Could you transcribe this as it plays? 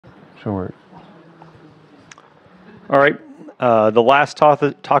Sure. All right. The last talk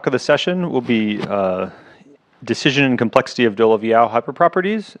of the session will be decision and complexity of Dolev-Yao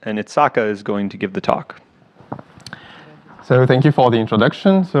hyperproperties, and Itsaka is going to give the talk. So thank you for the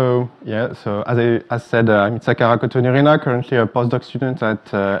introduction. So as said, I'm Itsaka Rakotonirina, currently a postdoc student at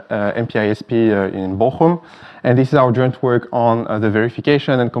MPI-SP in Bochum, and this is our joint work on the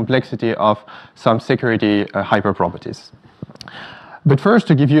verification and complexity of some security hyperproperties. But first,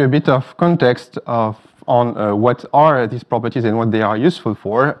 to give you a bit of context on what are these properties and what they are useful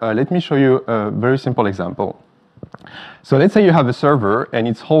for, let me show you a very simple example. So let's say you have a server and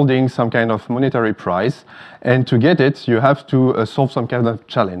it's holding some kind of monetary prize, and to get it you have to solve some kind of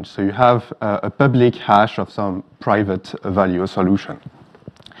challenge. So you have a public hash of some private value solution.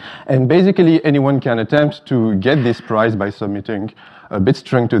 And basically anyone can attempt to get this prize by submitting a bit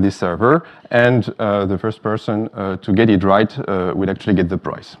string to this server, and the first person to get it right will actually get the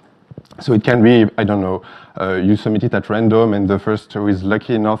prize. So it can be, I don't know, you submit it at random and the first who is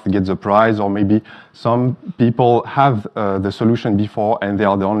lucky enough gets the prize, or maybe some people have the solution before and they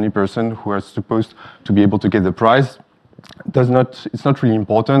are the only person who is supposed to be able to get the prize. It's not really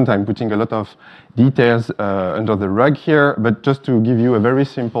important. I'm putting a lot of details under the rug here, but just to give you a very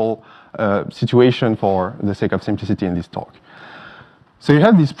simple situation for the sake of simplicity in this talk. So you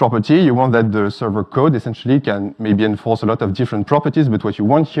have this property, you want that the server code essentially can maybe enforce a lot of different properties, but what you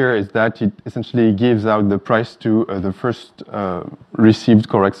want here is that it essentially gives out the prize to the first received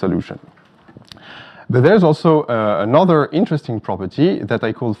correct solution. But there's also another interesting property that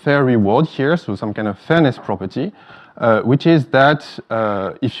I call fair reward here, so some kind of fairness property, which is that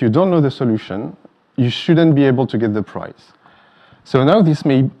if you don't know the solution, you shouldn't be able to get the prize. So now this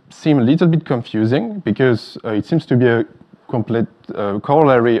may seem a little bit confusing because it seems to be a complete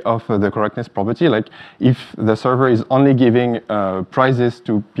corollary of the correctness property. Like if the server is only giving prizes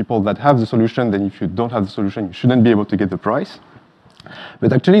to people that have the solution, then if you don't have the solution, you shouldn't be able to get the prize.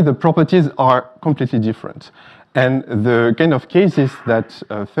 But actually the properties are completely different. And the kind of cases that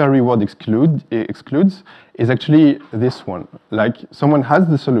fair reward excludes is actually this one. Like someone has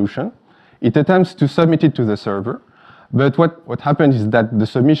the solution, it attempts to submit it to the server, but what happens is that the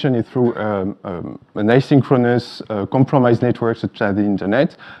submission is through an asynchronous compromised network such as the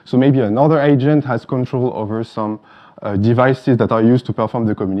internet. So maybe another agent has control over some devices that are used to perform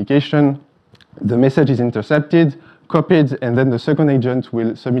the communication. The message is intercepted, copied, and then the second agent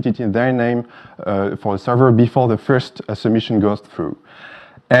will submit it in their name for the server before the first submission goes through.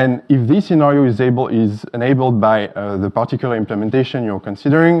 And if this scenario is enabled by the particular implementation you're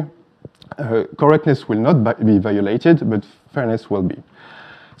considering, correctness will not be violated, but fairness will be.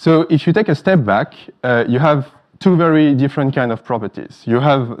 So if you take a step back, you have two very different kind of properties. You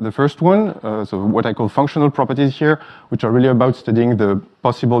have the first one, so what I call functional properties here, which are really about studying the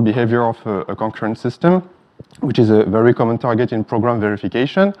possible behavior of a concurrent system, which is a very common target in program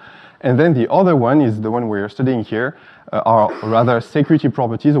verification. And then the other one is the one we're studying here, are rather security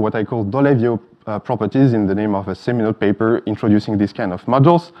properties, or what I call Dolev-Yao properties, in the name of a seminal paper introducing these kind of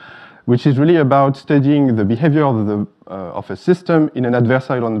modules, which is really about studying the behavior of a system in an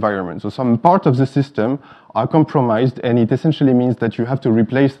adversarial environment. So some part of the system are compromised, and it essentially means that you have to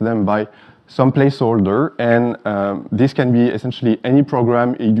replace them by some placeholder, and this can be essentially any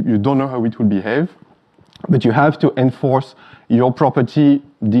program. You don't know how it will behave, but you have to enforce your property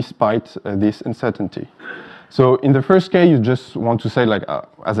despite this uncertainty. So in the first case, you just want to say, like,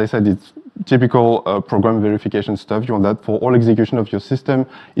 as I said, it's typical program verification stuff. You want that for all execution of your system,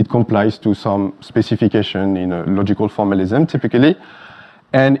 it complies to some specification in a logical formalism, typically.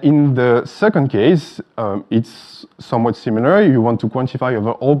 And in the second case, it's somewhat similar. You want to quantify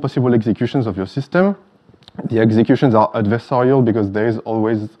over all possible executions of your system. The executions are adversarial because there is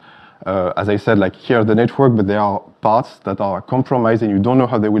always, as I said, like here the network, but there are parts that are compromised and you don't know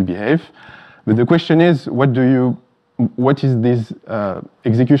how they will behave. But the question is, what is this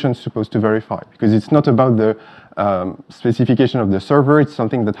execution supposed to verify? Because it's not about the specification of the server, it's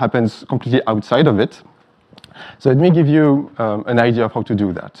something that happens completely outside of it. So let me give you an idea of how to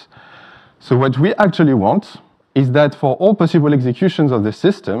do that. So what we actually want is that for all possible executions of the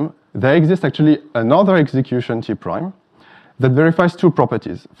system, there exists actually another execution T prime that verifies two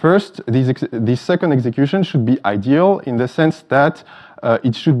properties. First, this second execution should be ideal in the sense that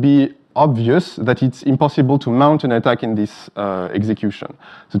it should be obvious that it's impossible to mount an attack in this execution.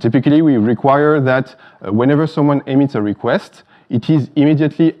 So typically we require that whenever someone emits a request, it is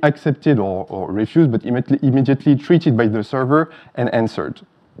immediately accepted or refused, but immediately treated by the server and answered.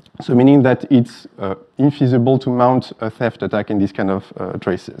 So meaning that it's infeasible to mount a theft attack in these kind of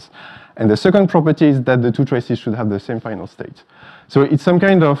traces. And the second property is that the two traces should have the same final state. So it's some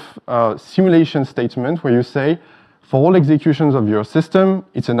kind of simulation statement where you say, for all executions of your system,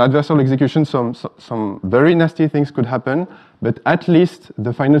 it's an adversarial execution, some very nasty things could happen, but at least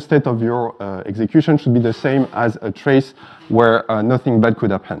the final state of your execution should be the same as a trace where nothing bad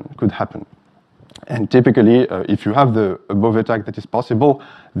could happen. And typically, if you have the above attack that is possible,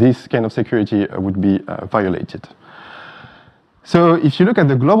 this kind of security would be violated. So if you look at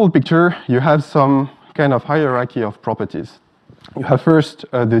the global picture, you have some kind of hierarchy of properties. You have first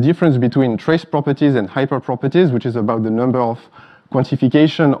the difference between trace properties and hyperproperties, which is about the number of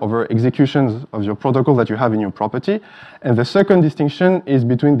quantification over executions of your protocol that you have in your property. And the second distinction is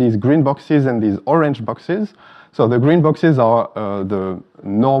between these green boxes and these orange boxes. So the green boxes are the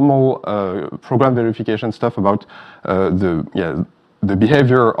normal program verification stuff about the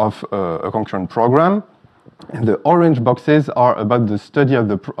behavior of a concurrent program. And the orange boxes are about the study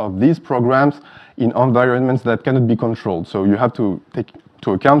of these programs in environments that cannot be controlled. So you have to take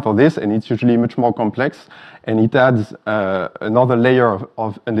to account for this, and it's usually much more complex, and it adds another layer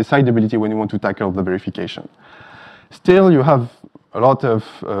of undecidability when you want to tackle the verification. Still, you have a lot of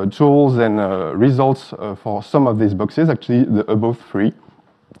tools and results for some of these boxes, actually the above three.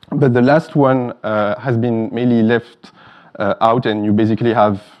 But the last one has been mainly left out, and you basically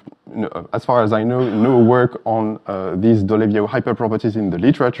have, as far as I know, no work on these Dolev-Yao hyperproperties in the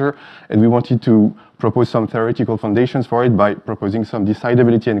literature, and we wanted to propose some theoretical foundations for it by proposing some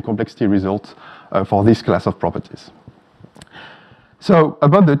decidability and complexity results for this class of properties. So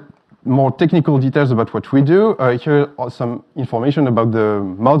about the more technical details about what we do, here are some information about the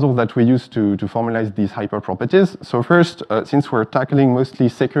model that we use to formalize these hyperproperties. So first, since we're tackling mostly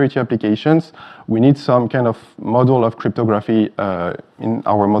security applications, we need some kind of model of cryptography in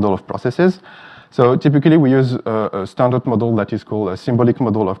our model of processes. So typically we use a standard model that is called a symbolic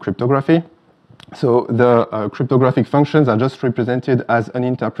model of cryptography. So the cryptographic functions are just represented as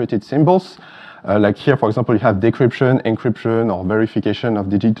uninterpreted symbols. Like here, for example, you have decryption, encryption, or verification of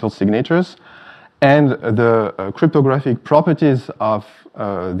digital signatures. And the cryptographic properties of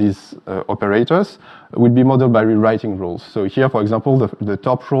these operators would be modeled by rewriting rules. So here, for example, the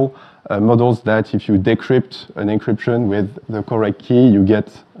top rule models that if you decrypt an encryption with the correct key, you get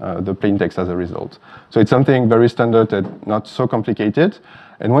the plain text as a result. So it's something very standard and not so complicated.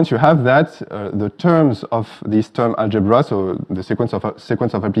 And once you have that, the terms of this term algebra, so the sequence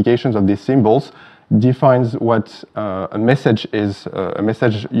of applications of these symbols, defines what a message is, a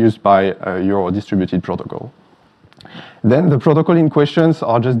message used by your distributed protocol. Then the protocol in questions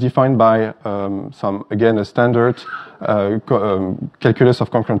are just defined by again, a standard calculus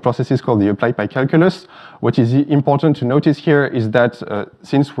of concurrent processes called the applied pi calculus. What is important to notice here is that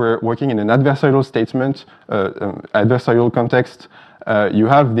since we're working in an adversarial statement, adversarial context, you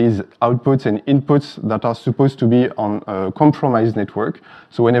have these outputs and inputs that are supposed to be on a compromised network.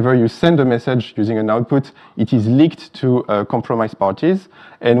 So whenever you send a message using an output, it is leaked to compromised parties.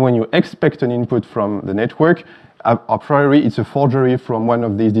 And when you expect an input from the network, a priori, it's a forgery from one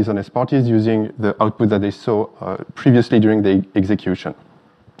of these dishonest parties using the output that they saw previously during the execution.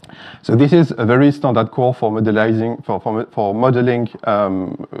 So this is a very standard core for modeling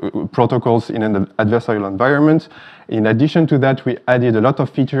protocols in an adversarial environment. In addition to that, we added a lot of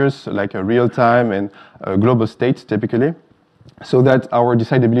features like a real-time and global states typically, so that our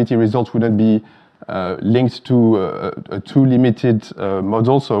decidability results wouldn't be linked to a too limited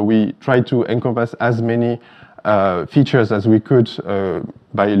model. So we try to encompass as many features as we could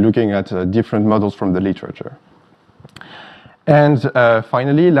by looking at different models from the literature. And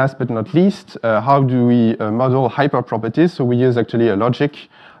finally, last but not least, how do we model hyperproperties? So we use actually a logic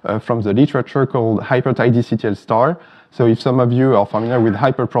from the literature called hypertidctl star. So if some of you are familiar with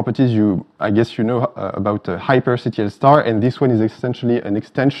hyperproperties, I guess you know about hyperctl star, and this one is essentially an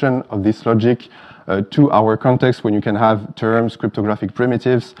extension of this logic to our context when you can have terms, cryptographic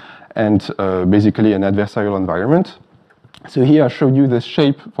primitives, and basically an adversarial environment. So here I showed you the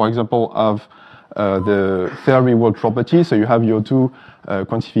shape, for example, of the theory world property. So you have your two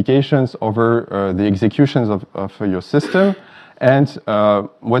quantifications over the executions of your system. And I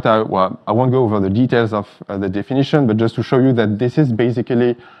won't go over the details of the definition, but just to show you that this is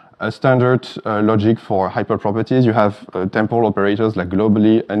basically a standard logic for hyperproperties. You have temporal operators like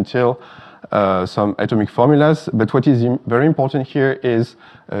globally until some atomic formulas. But what is very important here is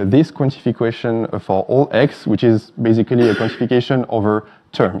this quantification for all x, which is basically a quantification over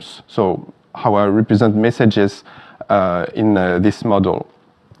terms. So how I represent messages in this model.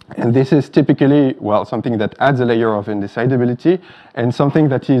 And this is typically, well, something that adds a layer of indecidability and something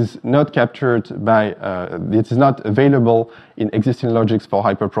that is not captured by, it is not available in existing logics for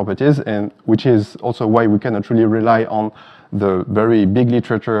hyperproperties, and which is also why we cannot really rely on the very big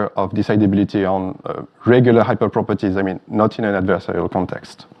literature of decidability on regular hyperproperties, I mean, not in an adversarial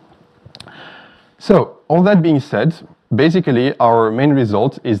context. So, all that being said, basically, our main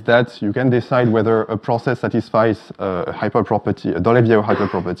result is that you can decide whether a process satisfies a hyperproperty, a Dolev-Yao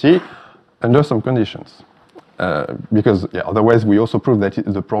hyperproperty, under some conditions. Because otherwise, we also prove that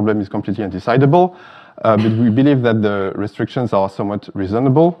the problem is completely undecidable, but we believe that the restrictions are somewhat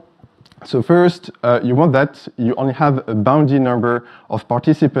reasonable. So first, you want that you only have a bounded number of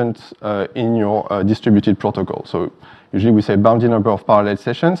participants in your distributed protocol. So usually we say bounded number of parallel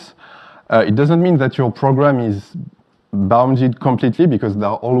sessions. It doesn't mean that your program is bounded completely, because there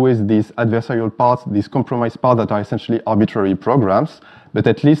are always these adversarial parts, these compromise parts that are essentially arbitrary programs, but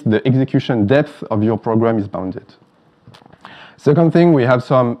at least the execution depth of your program is bounded. Second thing, we have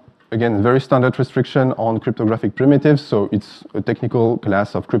some, again, very standard restriction on cryptographic primitives. So it's a technical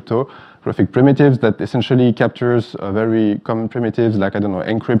class of cryptographic primitives that essentially captures very common primitives like, I don't know,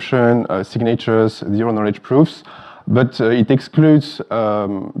 encryption, signatures, zero-knowledge proofs. But it excludes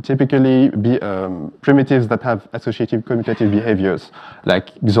typically primitives that have associative commutative behaviors,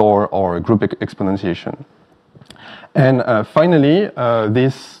 like XOR or group exponentiation. And finally,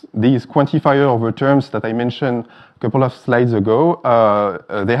 these quantifier over terms that I mentioned a couple of slides ago,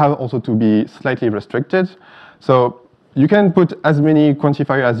 they have also to be slightly restricted. So you can put as many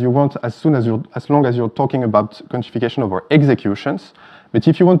quantifiers as you want as long as you're talking about quantification over executions. But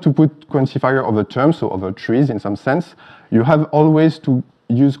if you want to put quantifier over terms, so over trees in some sense, you have always to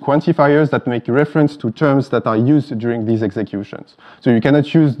use quantifiers that make reference to terms that are used during these executions. So you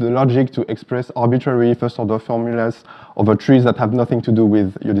cannot use the logic to express arbitrary first-order formulas over trees that have nothing to do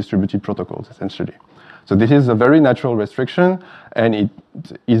with your distributed protocols, essentially. So this is a very natural restriction, and it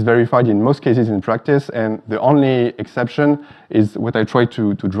is verified in most cases in practice, and the only exception is what I try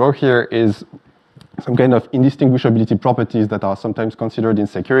to draw here is some kind of indistinguishability properties that are sometimes considered in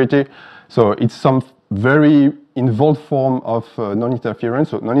security. So it's some very involved form of non-interference.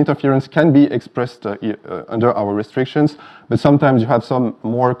 So non-interference can be expressed under our restrictions, but sometimes you have some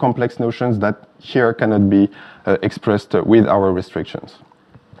more complex notions that here cannot be expressed with our restrictions.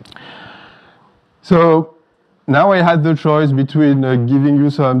 So now I had the choice between giving you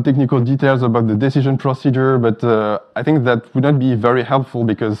some technical details about the decision procedure, but I think that would not be very helpful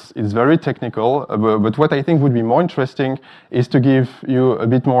because it's very technical. But what I think would be more interesting is to give you a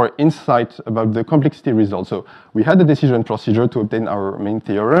bit more insight about the complexity results. So we had the decision procedure to obtain our main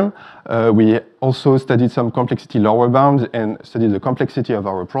theorem. We also studied some complexity lower bound and studied the complexity of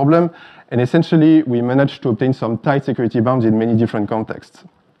our problem. And essentially, we managed to obtain some tight security bounds in many different contexts.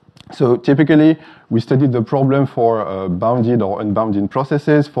 So typically, we studied the problem for bounded or unbounded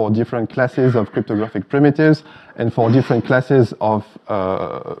processes, for different classes of cryptographic primitives, and for different classes of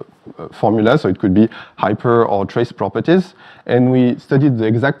formulas. So it could be hyper or trace properties. And we studied the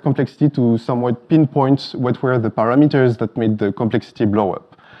exact complexity to somewhat pinpoint what were the parameters that made the complexity blow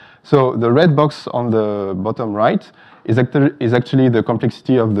up. So the red box on the bottom right is actually the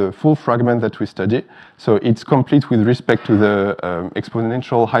complexity of the full fragment that we study. So it's complete with respect to the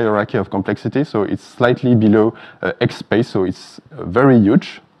exponential hierarchy of complexity. So it's slightly below X space, so it's very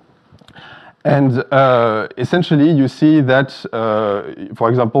huge. And essentially, you see that, for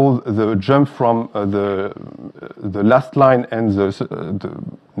example, the jump from the last line and the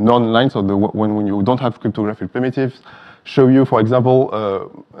non-line, so when you don't have cryptographic primitives, show you, for example,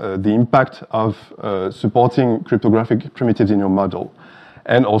 the impact of supporting cryptographic primitives in your model.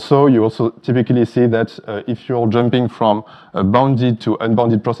 And also, you also typically see that if you're jumping from bounded to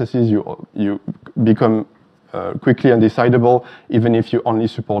unbounded processes, you become quickly undecidable, even if you only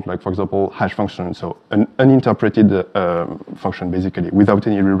support, like, for example, hash function, so an uninterpreted function, basically, without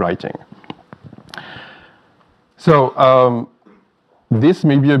any rewriting. So, this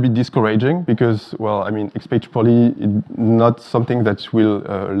may be a bit discouraging because, well, I mean, expect probably not something that will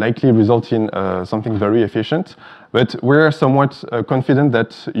likely result in something very efficient, but we're somewhat confident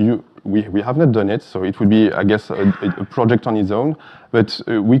that we have not done it, so it would be, I guess, a project on its own, but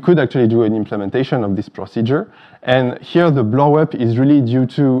we could actually do an implementation of this procedure. And here the blow-up is really due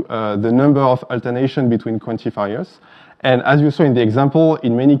to the number of alternation between quantifiers. And as you saw in the example,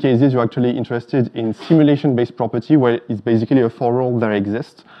 in many cases, you're actually interested in simulation-based property where it's basically a for all that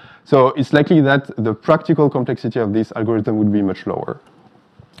exists. So it's likely that the practical complexity of this algorithm would be much lower.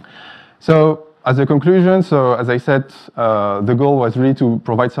 So as a conclusion, so as I said, the goal was really to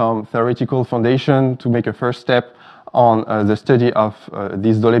provide some theoretical foundation to make a first step on the study of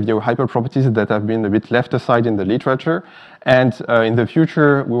these Dolev-Yao hyperproperties that have been a bit left aside in the literature. And in the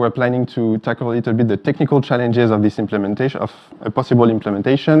future, we were planning to tackle a little bit the technical challenges of this implementation, of a possible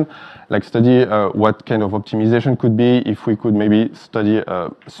implementation, like study what kind of optimization could be if we could maybe study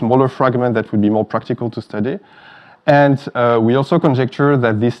a smaller fragment that would be more practical to study. And we also conjecture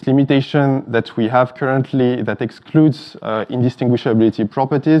that this limitation that we have currently that excludes indistinguishability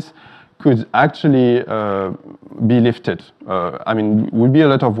properties could actually be lifted. I mean, it would be a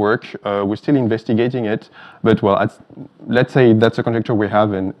lot of work. We're still investigating it, but well, let's say that's a conjecture we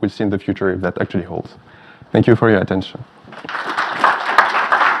have, and we'll see in the future if that actually holds. Thank you for your attention.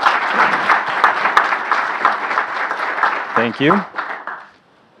 Thank you.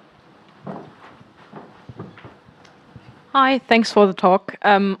 Hi, thanks for the talk.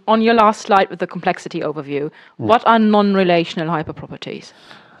 On your last slide with the complexity overview, what are non-relational hyperproperties?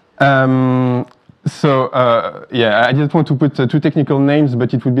 Yeah, I didn't want to put two technical names,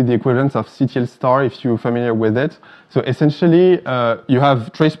 but it would be the equivalence of CTL star if you're familiar with it. So essentially, you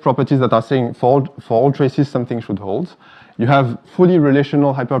have trace properties that are saying for all traces something should hold. You have fully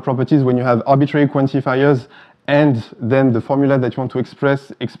relational hyperproperties when you have arbitrary quantifiers, and then the formula that you want to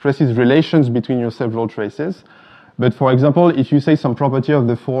expresses relations between your several traces. But for example, if you say some property of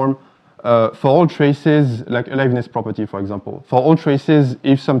the form for all traces, like aliveness property, for example, for all traces,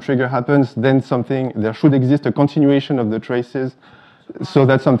 if some trigger happens, then there should exist a continuation of the traces so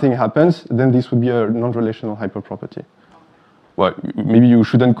that something happens, then this would be a non-relational hyperproperty. Well, maybe you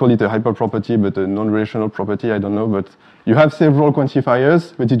shouldn't call it a hyperproperty, but a non-relational property, I don't know. But you have several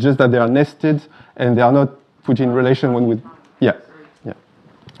quantifiers, but it's just that they are nested and they are not put in relation one with, yeah,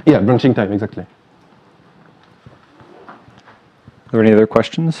 branching time, exactly. Are there any other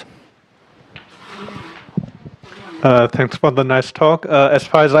questions? Thanks for the nice talk. As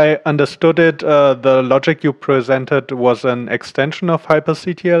far as I understood it, the logic you presented was an extension of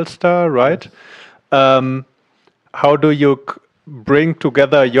hyper-CTL star, right? How do you bring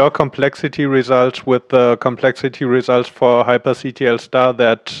together your complexity results with the complexity results for hyper-CTL star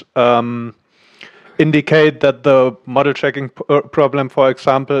that indicate that the model checking problem, for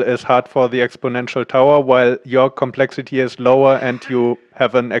example, is hard for the exponential tower, while your complexity is lower and you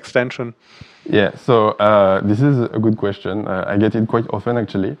have an extension? Yeah, so this is a good question. I get it quite often,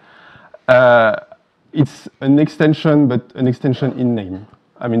 actually. It's an extension, but an extension in name.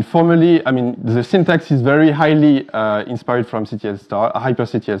 I mean, formally, the syntax is very highly inspired from CTL star,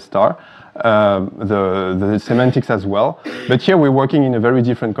 hyper-CTL star, the semantics as well. But here we're working in a very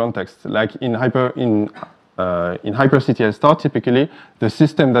different context. Like in hyper-CTL star, typically, the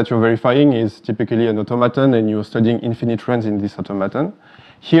system that you're verifying is typically an automaton, and you're studying infinite runs in this automaton.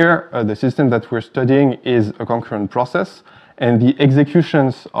 Here, the system that we're studying is a concurrent process, and the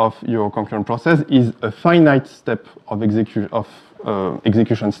executions of your concurrent process is a finite step of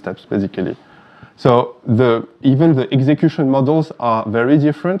execution steps, basically. So even the execution models are very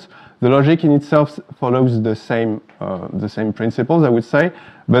different. The logic in itself follows the same principles, I would say,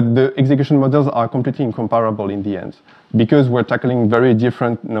 but the execution models are completely incomparable in the end, because we're tackling very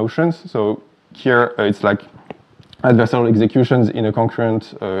different notions. So here, it's like adversarial executions in a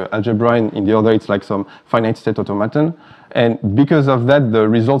concurrent algebra, and in the other it's like some finite state automaton. And because of that, the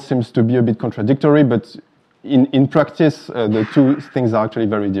result seems to be a bit contradictory, but in practice, the two things are actually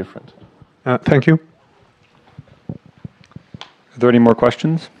very different. Thank you. Are there any more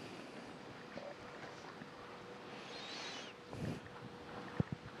questions?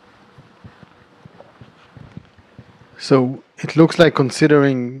 So it looks like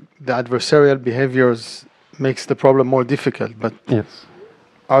considering the adversarial behaviors makes the problem more difficult, but yes.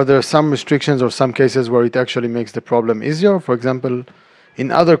 Are there some restrictions or some cases where it actually makes the problem easier? For example,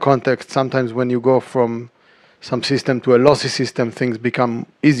 in other contexts, sometimes when you go from some system to a lossy system, things become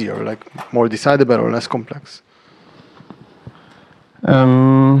easier, like more decidable or less complex.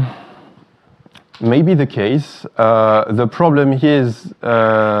 Maybe the case. The problem here is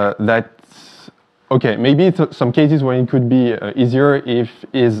that, okay, maybe some cases where it could be easier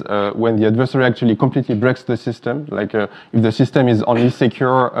is when the adversary actually completely breaks the system, like if the system is only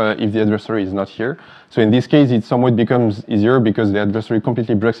secure if the adversary is not here. So in this case, it somewhat becomes easier because the adversary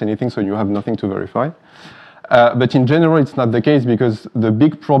completely breaks anything, so you have nothing to verify. But in general, it's not the case, because the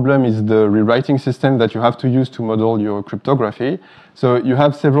big problem is the rewriting system that you have to use to model your cryptography. So you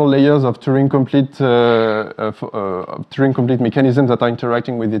have several layers of Turing-complete mechanisms that are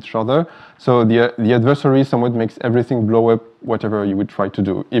interacting with each other. So the adversary somewhat makes everything blow up whatever you would try to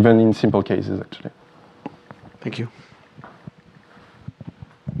do, even in simple cases, actually. Thank you.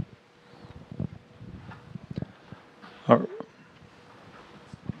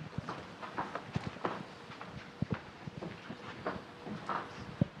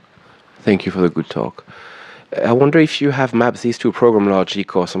 Thank you for the good talk. I wonder if you have mapped these to program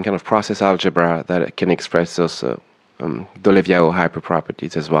logic or some kind of process algebra that can express those Dolev-Yao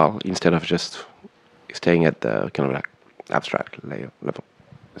hyperproperties as well, instead of just staying at the kind of like abstract level.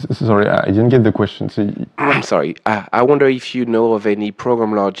 Sorry, I didn't get the question. So I'm sorry. I wonder if you know of any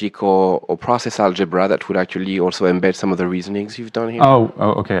program logic or process algebra that would actually also embed some of the reasonings you've done here. Oh,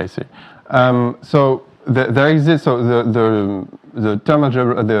 okay, I see. So there exists, so the term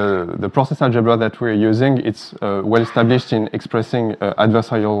algebra, the process algebra that we're using, it's well established in expressing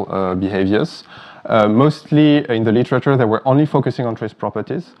adversarial behaviors. Mostly in the literature, they were only focusing on trace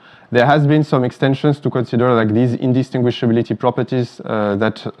properties. There has been some extensions to consider like these indistinguishability properties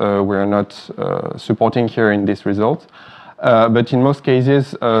that we're not supporting here in this result. But in most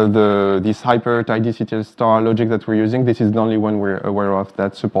cases, this hyper-tidicity star logic that we're using, this is the only one we're aware of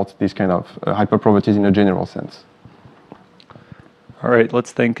that supports these kind of hyperproperties in a general sense. All right,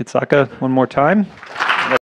 let's thank Itsaka one more time.